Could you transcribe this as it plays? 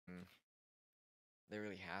that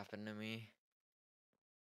really happened to me.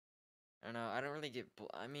 I don't know. I don't really get.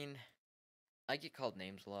 I mean, I get called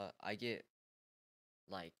names a lot. I get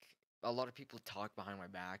like a lot of people talk behind my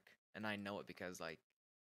back, and I know it because like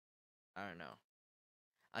I don't know.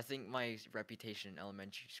 I think my reputation in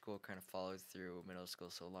elementary school kind of followed through middle school,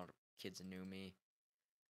 so a lot of kids knew me.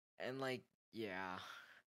 And like, yeah,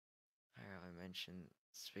 I mentioned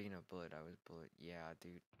speaking of bullet, I was bullet. Yeah,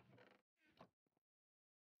 dude.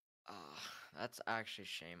 That's actually a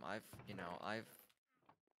shame. I've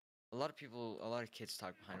a lot of people, a lot of kids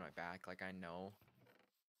talk behind my back. Like I know,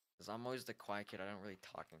 because I'm always the quiet kid. I don't really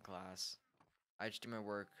talk in class. I just do my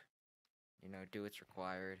work, do what's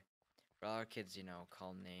required. But a lot of kids,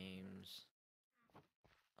 call names,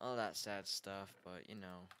 all that sad stuff. But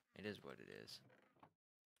it is what it is.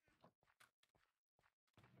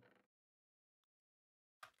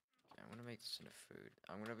 Okay, I'm gonna make this into food.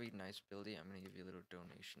 I'm gonna be nice, Buildy. I'm gonna give you a little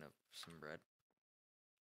donation of some bread.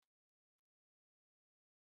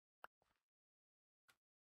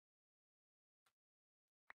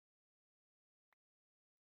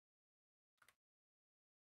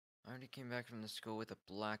 I already came back from the school with a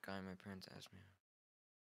black eye. My parents asked me.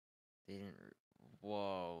 They didn't.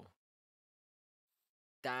 Whoa.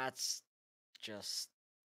 That's just.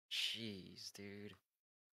 Jeez, dude.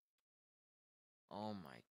 Oh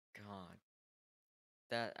my god.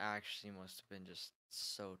 That actually must have been just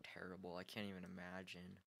so terrible. I can't even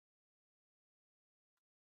imagine.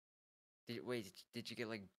 Wait, did you get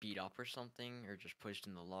like beat up or something? Or just pushed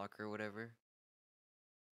in the locker or whatever?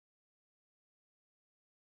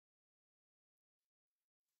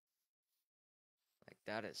 Like,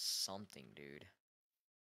 that is something, dude.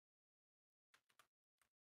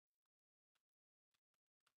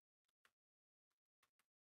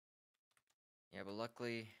 Yeah, but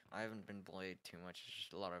luckily, I haven't been bullied too much. It's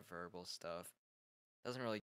just a lot of verbal stuff. Doesn't really